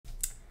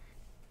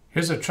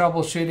Here's a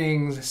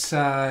troubleshooting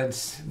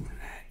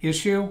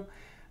issue.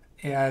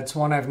 It's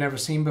one I've never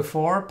seen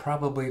before,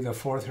 probably the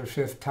fourth or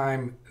fifth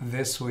time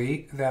this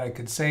week that I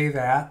could say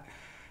that.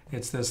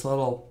 It's this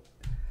little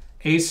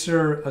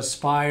Acer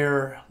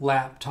Aspire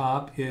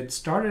laptop. It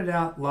started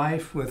out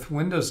life with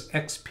Windows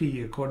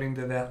XP, according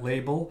to that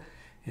label.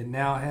 It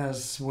now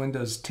has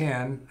Windows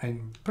 10.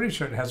 I'm pretty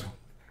sure it has,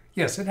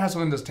 yes, it has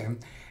Windows 10.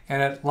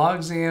 And it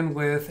logs in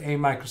with a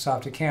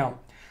Microsoft account.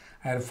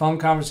 I had a phone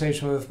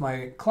conversation with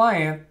my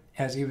client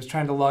as he was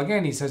trying to log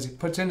in. He says he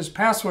puts in his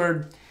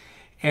password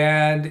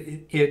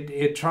and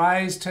it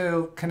tries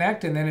to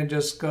connect, and then it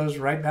just goes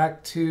right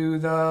back to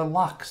the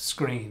lock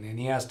screen. And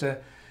he has to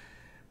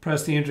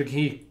press the enter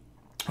key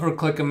or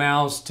click a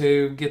mouse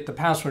to get the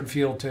password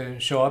field to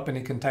show up, and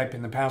he can type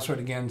in the password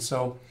again.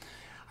 So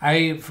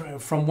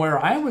from where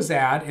I was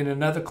at in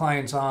another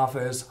client's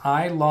office,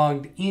 I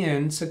logged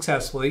in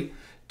successfully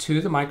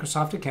to the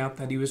Microsoft account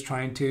that he was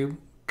trying to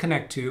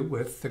connect to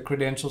with the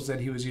credentials that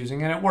he was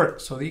using, and it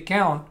worked. So the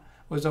account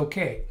was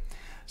okay.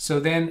 So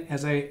then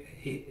as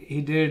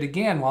he did it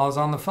again while I was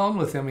on the phone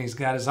with him, he's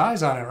got his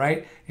eyes on it,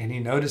 right? And he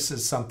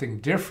notices something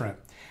different.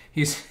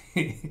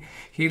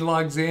 He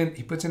logs in,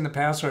 he puts in the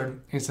password,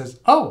 and he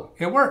says, oh,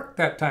 it worked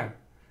that time.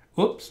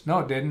 Oops, no,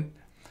 it didn't.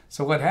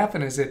 So what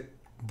happened is it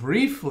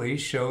briefly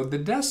showed the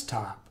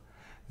desktop.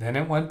 Then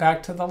it went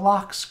back to the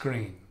lock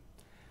screen.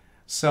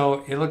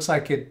 So it looks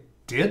like it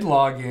did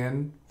log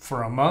in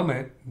for a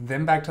moment,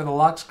 then back to the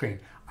lock screen.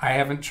 I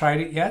haven't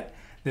tried it yet.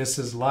 This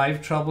is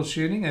live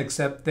troubleshooting,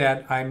 except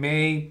that I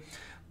may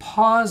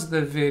pause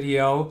the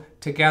video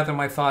to gather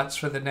my thoughts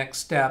for the next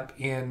step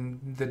in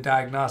the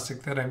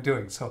diagnostic that I'm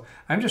doing. So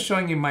I'm just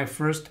showing you my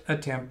first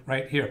attempt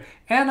right here.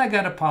 And I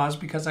got to pause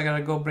because I got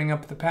to go bring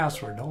up the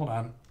password. Hold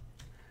on.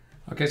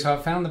 Okay, so I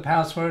found the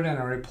password and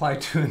I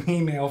replied to an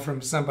email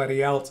from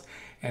somebody else,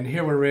 and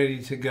here we're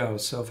ready to go.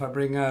 So if I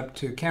bring up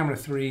to camera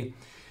 3,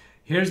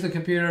 here's the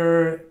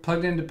computer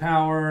plugged into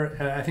power.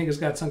 I think it's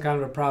got some kind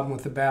of a problem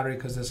with the battery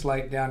because this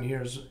light down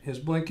here is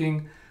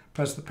blinking.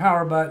 Press the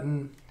power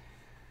button.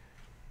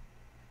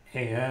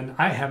 And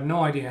I have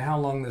no idea how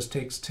long this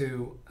takes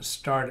to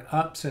start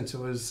up since it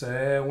was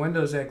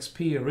Windows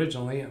XP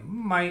originally. It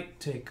might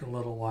take a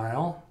little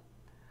while.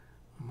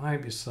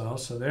 Might be slow.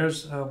 So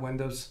there's a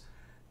Windows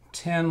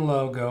 10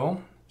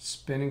 logo,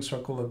 spinning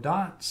circle of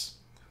dots.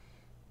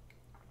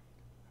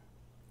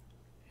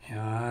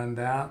 And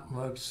that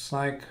looks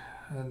like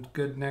a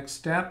good next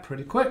step.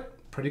 Pretty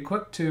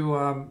quick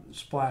to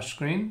splash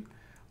screen,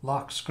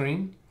 lock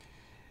screen,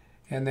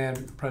 and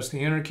then press the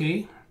enter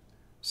key.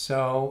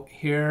 So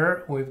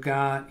here we've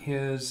got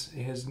his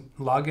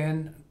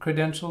login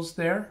credentials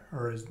there,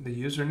 or the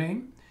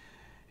username,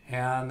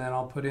 and then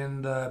I'll put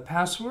in the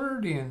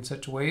password in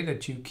such a way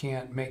that you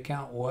can't make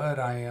out what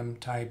I am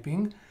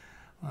typing.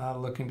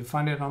 Looking to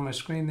find it on my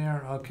screen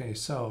there. Okay,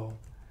 so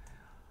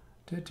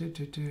yeah,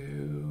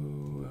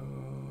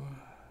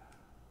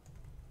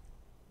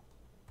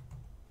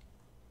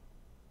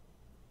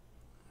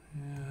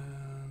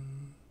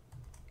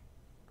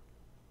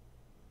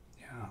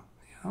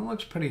 it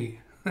looks pretty.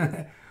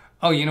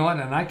 Oh, you know what?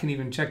 And I can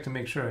even check to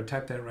make sure I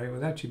typed that right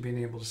without you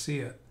being able to see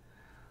it.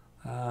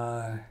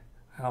 I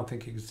don't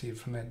think you can see it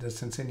from that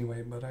distance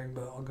anyway, but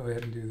I'll go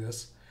ahead and do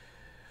this.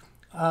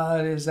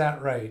 Is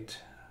that right?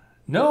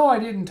 No, I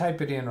didn't type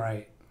it in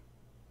right.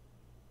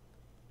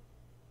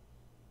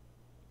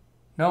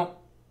 No.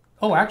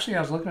 Oh, actually,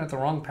 I was looking at the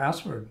wrong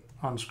password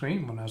on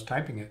screen when I was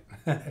typing it.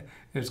 It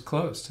was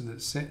close to the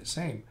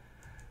same.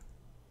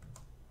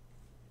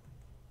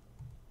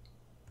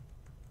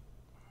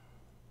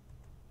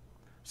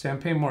 See, I'm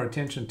paying more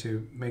attention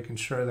to making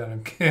sure that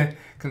I'm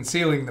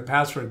concealing the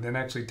password than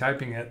actually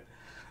typing it.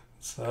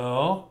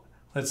 So,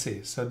 let's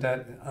see. So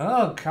that,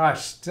 oh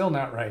gosh, still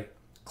not right.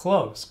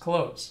 Close.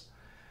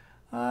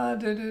 I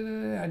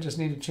just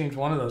need to change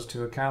one of those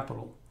to a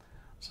capital.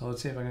 So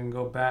let's see if I can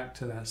go back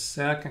to that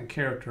second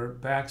character,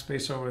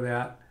 backspace over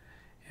that,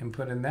 and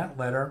put in that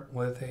letter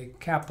with a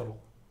capital.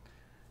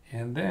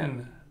 And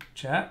then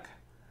check.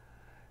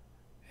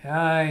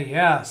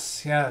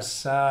 Yes,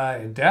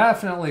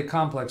 definitely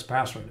complex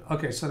password.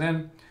 Okay, so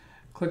then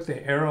click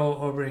the arrow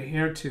over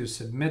here to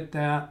submit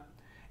that.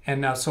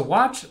 And now, so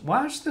watch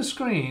the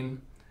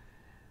screen,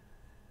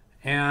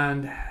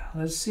 and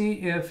let's see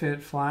if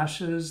it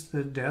flashes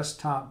the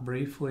desktop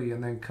briefly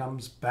and then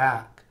comes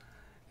back.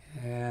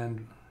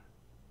 And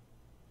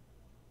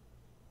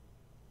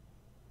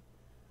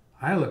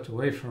I looked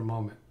away for a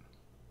moment.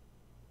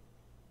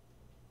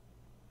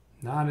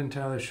 Not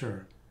entirely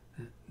sure.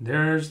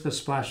 There's the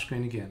splash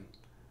screen again.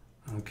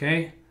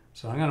 Okay,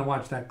 so I'm going to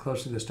watch that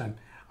closely this time.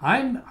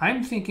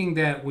 I'm thinking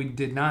that we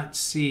did not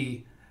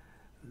see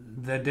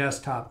the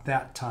desktop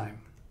that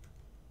time.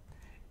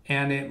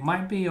 And it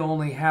might be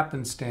only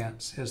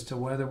happenstance as to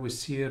whether we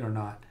see it or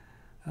not.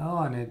 Oh,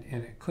 and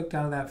it clicked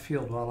out of that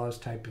field while I was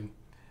typing.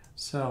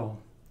 So,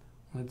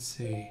 let's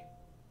see.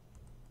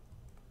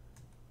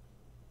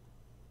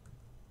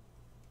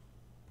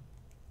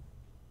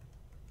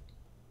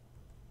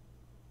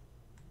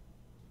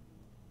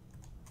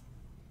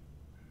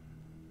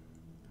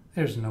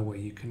 There's no way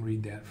you can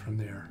read that from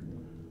there,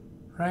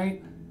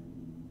 right?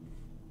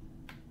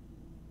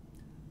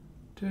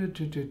 If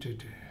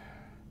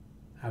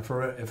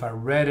I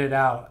read it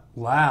out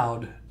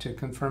loud to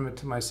confirm it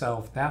to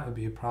myself, that would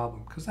be a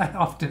problem, because I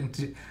often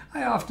do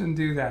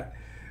that.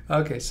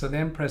 Okay, so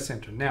then press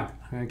enter. Now,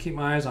 I'm going to keep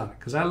my eyes on it,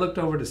 because I looked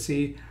over to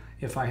see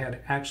if I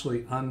had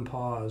actually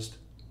unpaused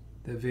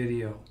the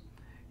video.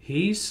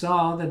 He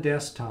saw the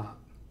desktop,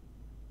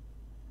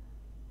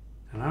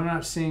 and I'm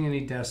not seeing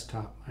any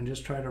desktop. I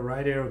just tried a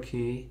right arrow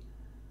key.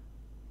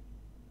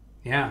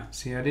 Yeah,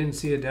 see, I didn't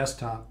see a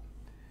desktop.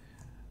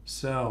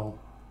 So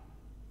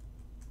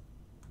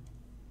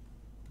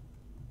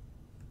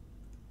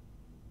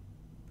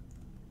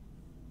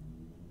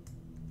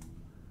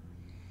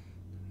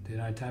did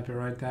I type it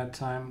right that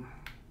time?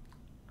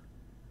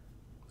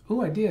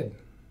 Oh, I did.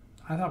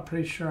 I thought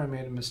pretty sure I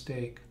made a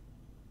mistake.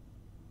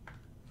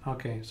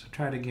 Okay, so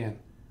try it again.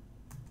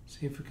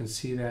 See if we can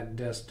see that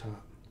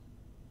desktop.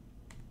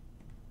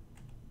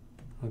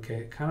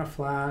 Okay, it kind of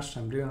flashed.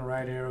 I'm doing a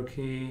right arrow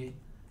key.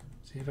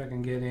 See if I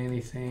can get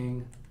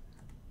anything.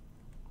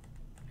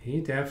 He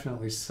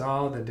definitely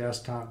saw the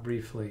desktop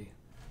briefly.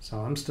 So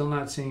I'm still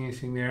not seeing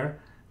anything there.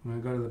 I'm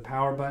going to go to the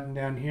power button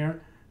down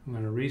here. I'm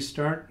going to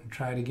restart and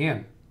try it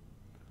again.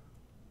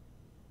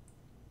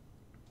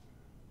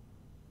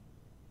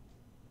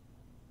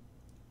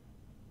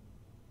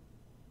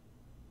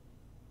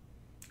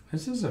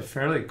 This is a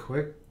fairly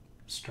quick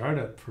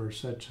startup for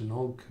such an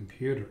old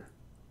computer.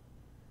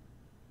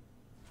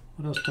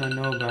 What else do I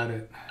know about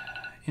it?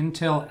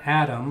 Intel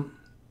Atom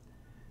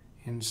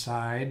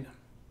inside.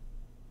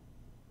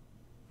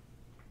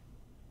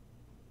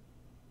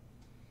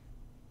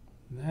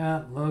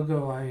 That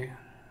logo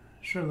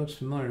sure looks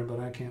familiar,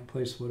 but I can't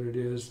place what it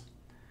is.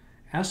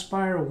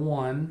 Aspire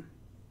 1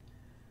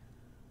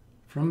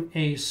 from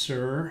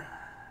Acer.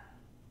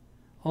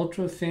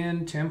 Ultra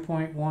thin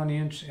 10.1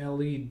 inch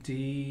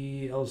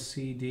LED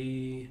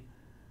LCD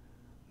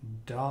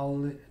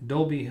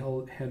Dolby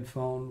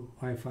headphone,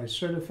 Wi-Fi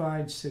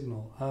certified,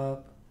 signal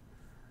up.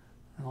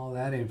 All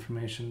that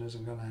information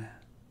isn't going to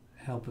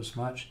help us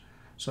much.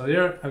 So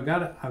there, I've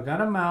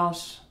got a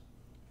mouse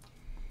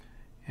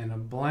and a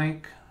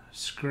blank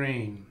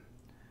screen,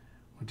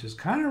 which is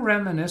kind of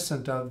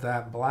reminiscent of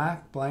that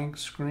black blank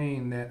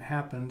screen that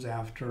happens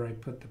after I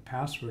put the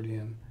password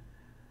in.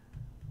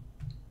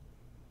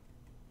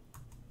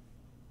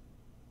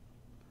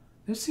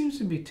 This seems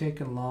to be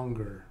taking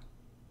longer.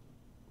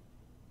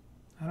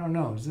 I don't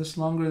know, is this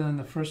longer than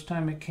the first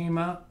time it came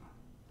up?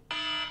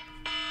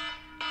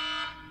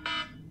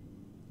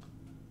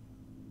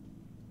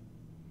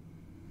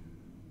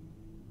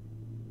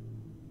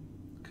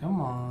 Come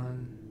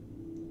on.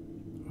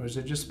 Or is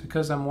it just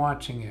because I'm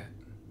watching it?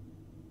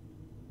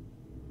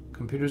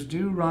 Computers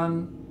do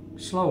run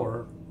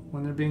slower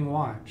when they're being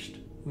watched.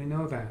 We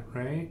know that,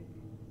 right?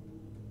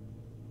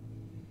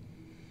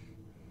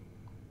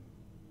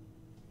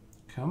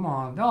 Come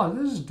on. Oh,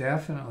 this is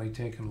definitely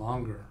taking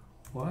longer.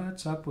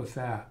 What's up with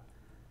that?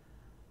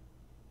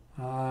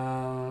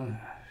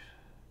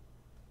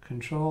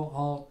 Control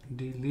Alt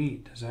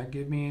Delete. Does that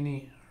give me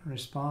any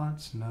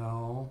response?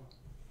 No.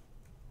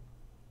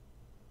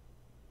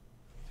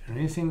 Is there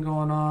anything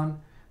going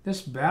on?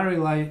 This battery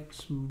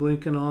light's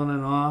blinking on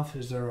and off.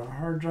 Is there a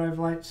hard drive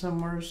light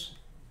somewhere?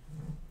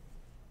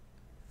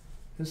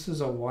 This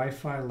is a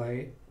Wi-Fi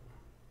light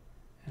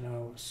and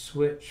a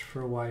switch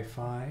for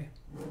Wi-Fi.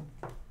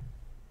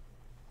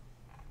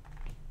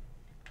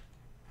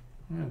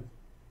 I'm going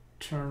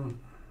to turn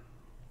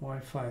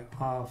Wi-Fi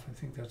off. I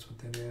think that's what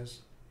that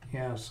is.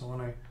 Yeah, so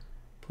when I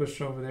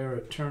pushed over there,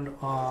 it turned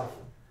off.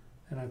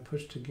 And I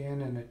pushed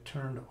again and it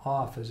turned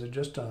off. Is it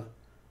just a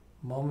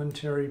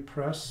momentary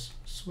press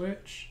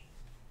switch?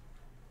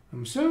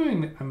 I'm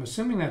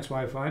assuming that's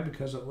Wi-Fi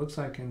because it looks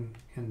like an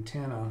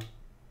antenna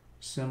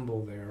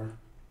symbol there.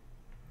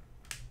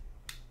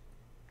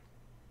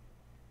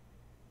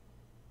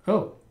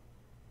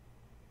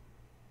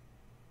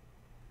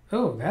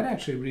 Oh, that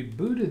actually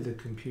rebooted the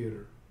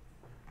computer.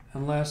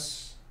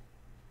 Unless,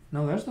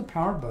 no, there's the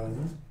power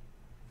button.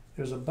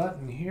 There's a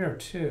button here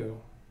too.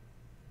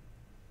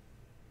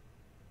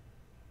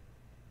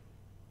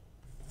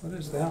 What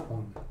is that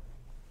one?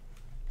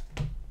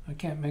 I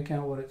can't make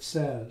out what it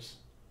says.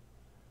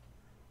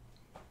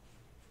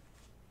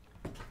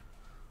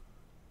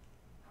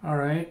 All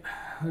right,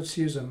 let's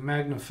use a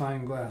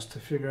magnifying glass to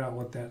figure out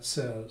what that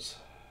says.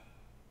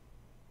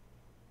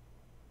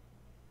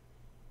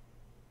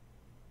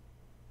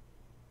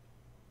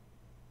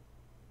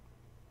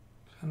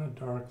 Kind of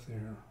dark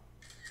there.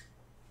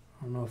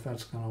 I don't know if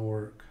that's going to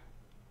work.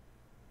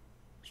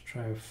 Let's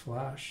try a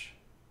flash.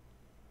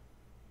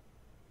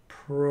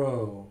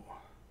 Pro.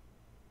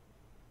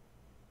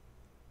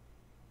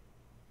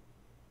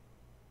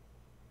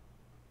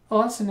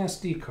 Oh, that's an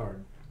SD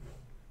card.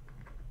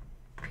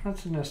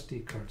 That's an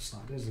SD card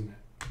slot, isn't it?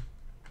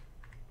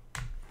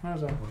 How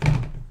does that work?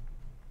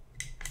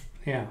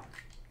 Yeah,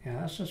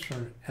 that's just for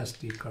an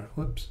SD card.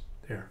 Whoops,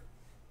 there.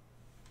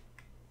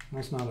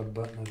 That's not a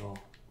button at all.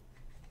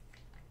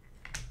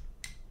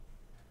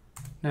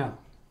 Now,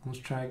 let's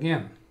try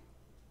again.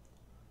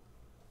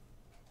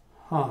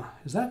 Huh,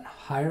 is that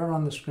higher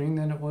on the screen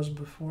than it was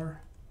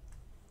before?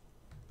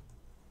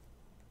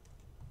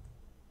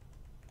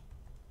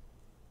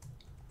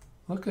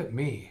 Look at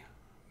me,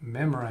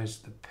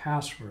 memorized the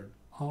password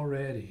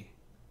already.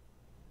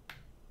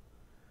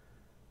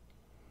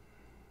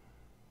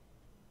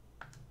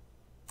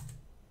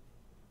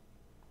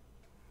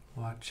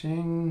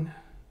 Watching.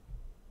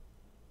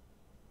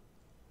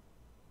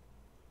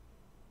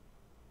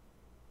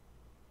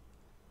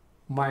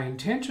 My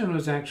intention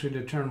was actually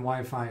to turn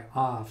Wi-Fi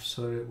off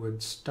so it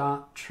would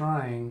stop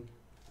trying.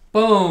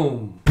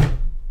 Boom!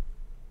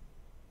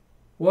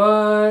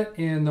 What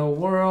in the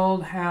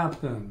world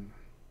happened?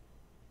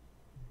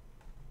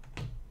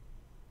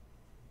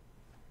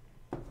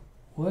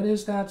 What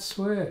is that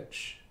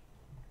switch?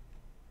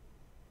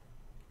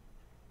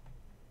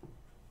 It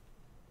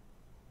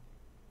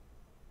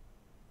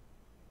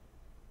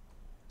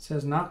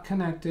says not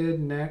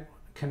connected,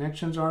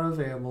 connections are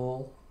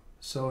available.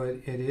 So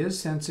it is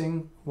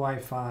sensing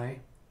Wi-Fi.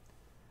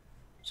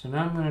 So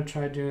now I'm going to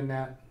try doing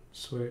that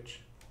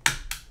switch.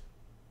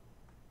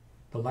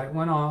 The light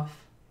went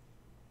off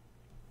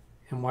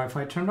and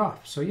Wi-Fi turned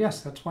off. So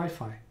yes, that's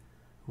Wi-Fi.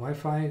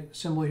 Wi-Fi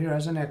symbol here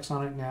has an X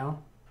on it now.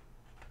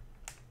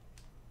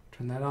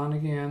 Turn that on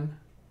again.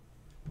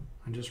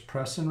 And just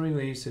press and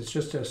release. It's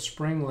just a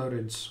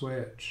spring-loaded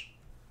switch.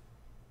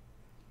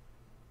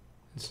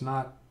 It's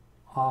not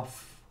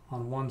off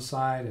on one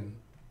side and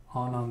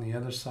on the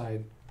other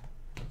side.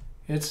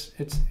 It's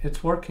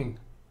working.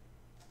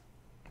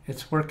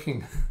 It's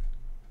working.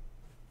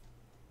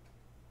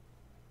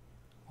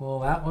 Well,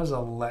 that was a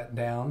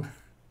letdown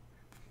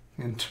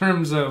in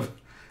terms of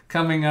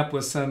coming up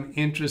with some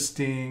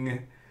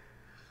interesting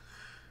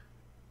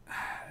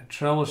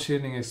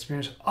troubleshooting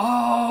experience.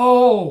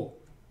 Oh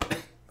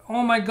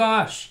my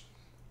gosh.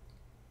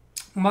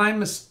 My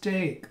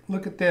mistake.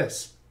 Look at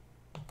this.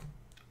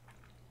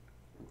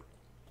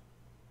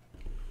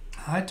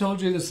 I told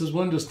you this is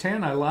Windows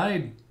 10. I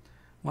lied.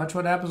 Watch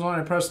what happens when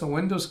I press the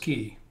Windows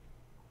key.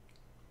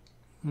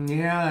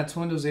 Yeah, that's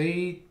Windows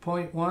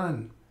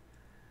 8.1.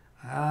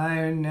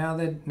 Now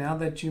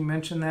that you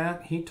mention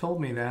that, he told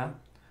me that.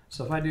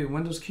 So if I do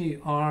Windows key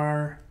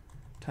R,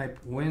 type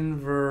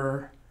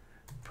WinVer,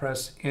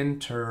 press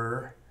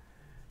Enter,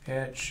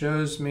 it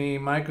shows me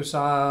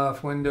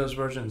Microsoft Windows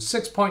version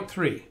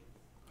 6.3.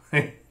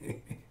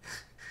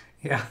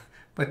 Yeah,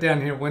 but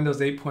down here Windows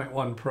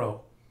 8.1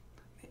 Pro.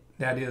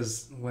 That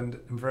is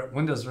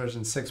Windows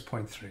version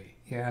 6.3.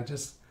 Yeah,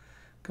 just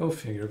go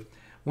figure.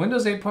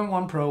 Windows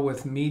 8.1 Pro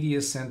with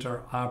Media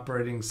Center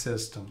operating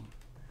system.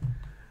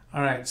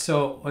 All right,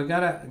 so we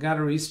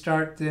gotta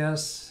restart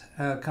this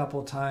a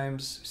couple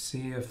times,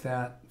 see if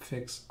that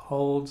fix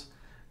holds.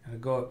 Gotta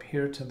go up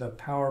here to the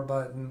power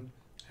button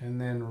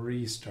and then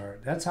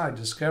restart. That's how I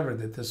discovered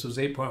that this was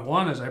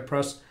 8.1, as I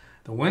pressed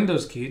the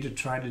Windows key to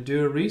try to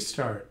do a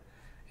restart,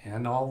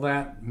 and all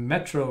that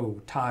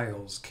Metro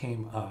tiles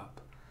came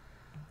up.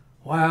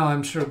 Wow,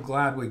 I'm sure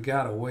glad we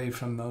got away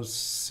from those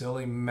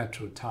silly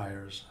Metro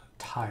tiles.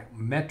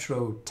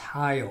 Metro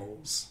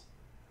tiles.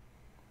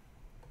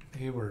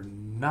 They were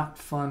not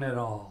fun at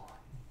all.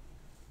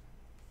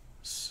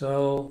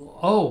 So,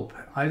 oh,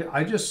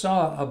 I just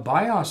saw a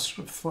BIOS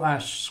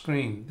flash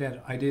screen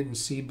that I didn't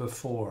see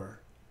before.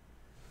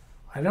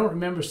 I don't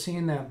remember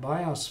seeing that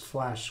BIOS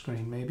flash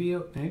screen. Maybe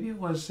it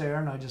was there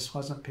and I just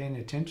wasn't paying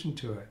attention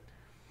to it.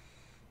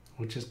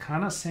 Which is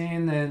kind of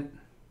saying that,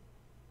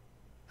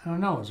 I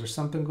don't know, is there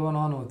something going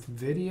on with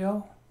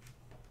video?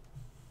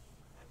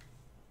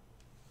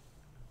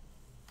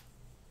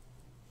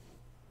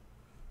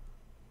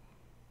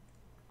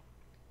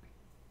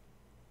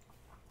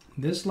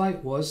 This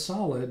light was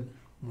solid.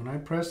 When I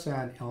pressed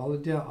that, all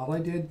I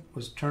did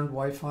was turn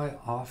Wi-Fi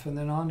off and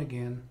then on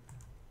again.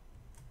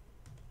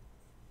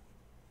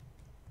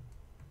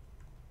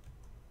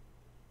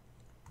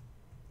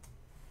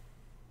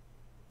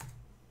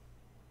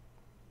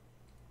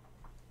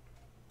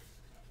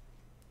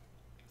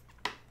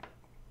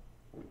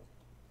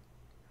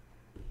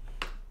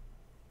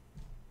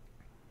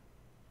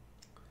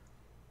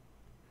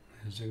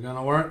 Is it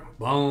gonna work?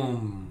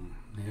 Boom!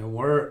 It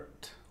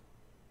worked.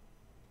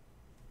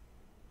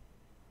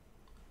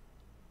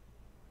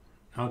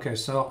 Okay,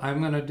 so I'm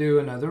going to do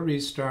another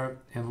restart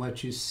and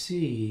let you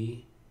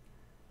see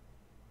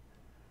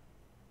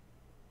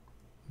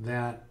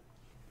that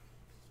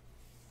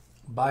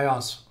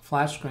BIOS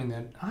flash screen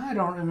that I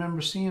don't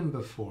remember seeing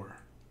before.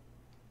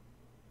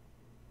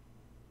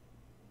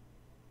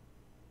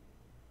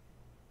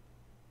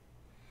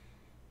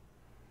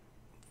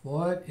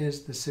 What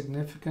is the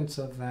significance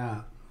of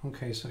that?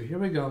 Okay, so here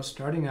we go,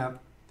 starting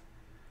up.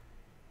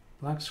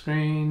 Black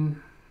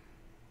screen.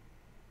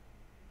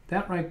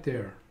 That right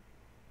there.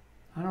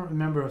 I don't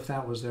remember if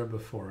that was there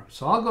before.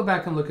 So I'll go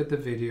back and look at the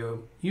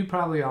video. You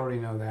probably already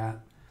know that.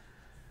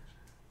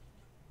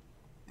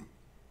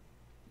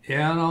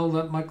 Yeah, and I'll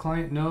let my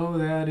client know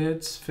that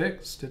it's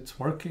fixed, it's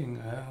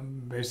working.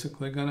 I'm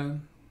basically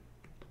gonna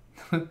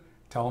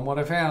tell them what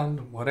I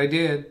found, what I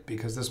did,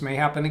 because this may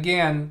happen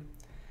again.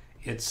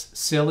 it's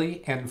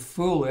silly and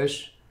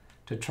foolish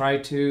to try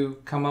to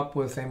come up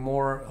with a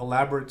more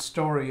elaborate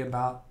story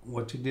about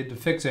what you did to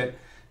fix it,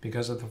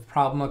 because if the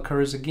problem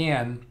occurs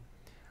again,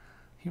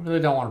 you really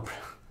don't want to.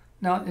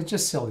 No, it's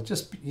just silly.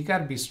 You got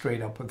to be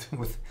straight up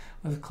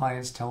with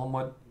clients. Tell them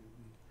what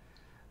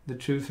the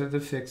truth of the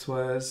fix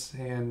was,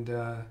 and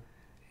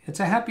it's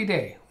a happy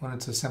day when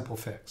it's a simple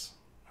fix.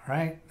 All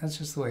right, that's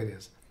just the way it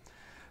is.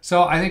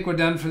 So I think we're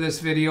done for this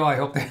video. I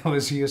hope that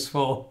was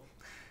useful.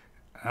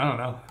 I don't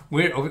know.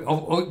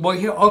 Well,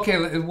 here,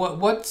 okay.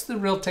 What's the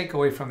real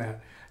takeaway from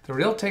that? The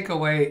real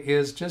takeaway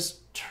is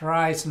just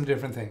try some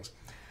different things.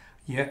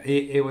 Yeah,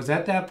 it was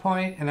at that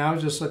point, and I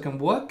was just looking,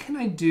 what can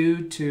I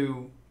do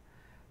to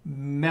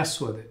mess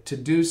with it, to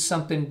do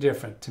something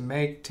different,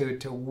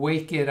 to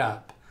wake it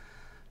up,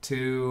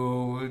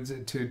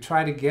 to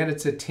try to get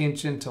its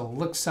attention, to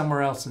look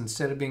somewhere else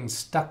instead of being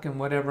stuck in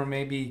whatever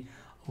maybe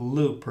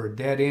loop or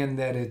dead end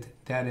that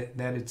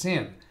it's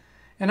in.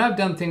 And I've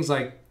done things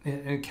like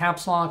in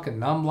caps lock and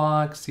num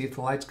lock, see if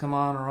the lights come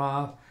on or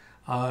off.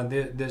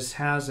 This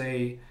has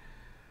a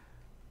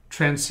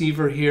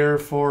transceiver here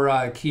for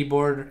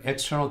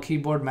external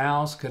keyboard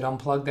mouse. Could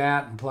unplug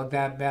that and plug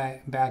that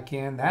back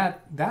in.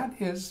 That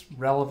is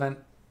relevant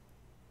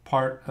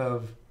part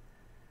of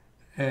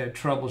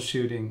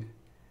troubleshooting.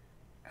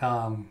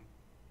 And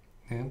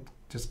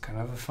just kind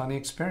of a funny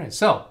experience.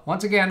 So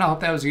once again, I hope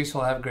that was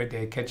useful. Have a great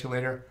day. Catch you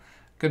later.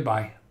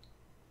 Goodbye.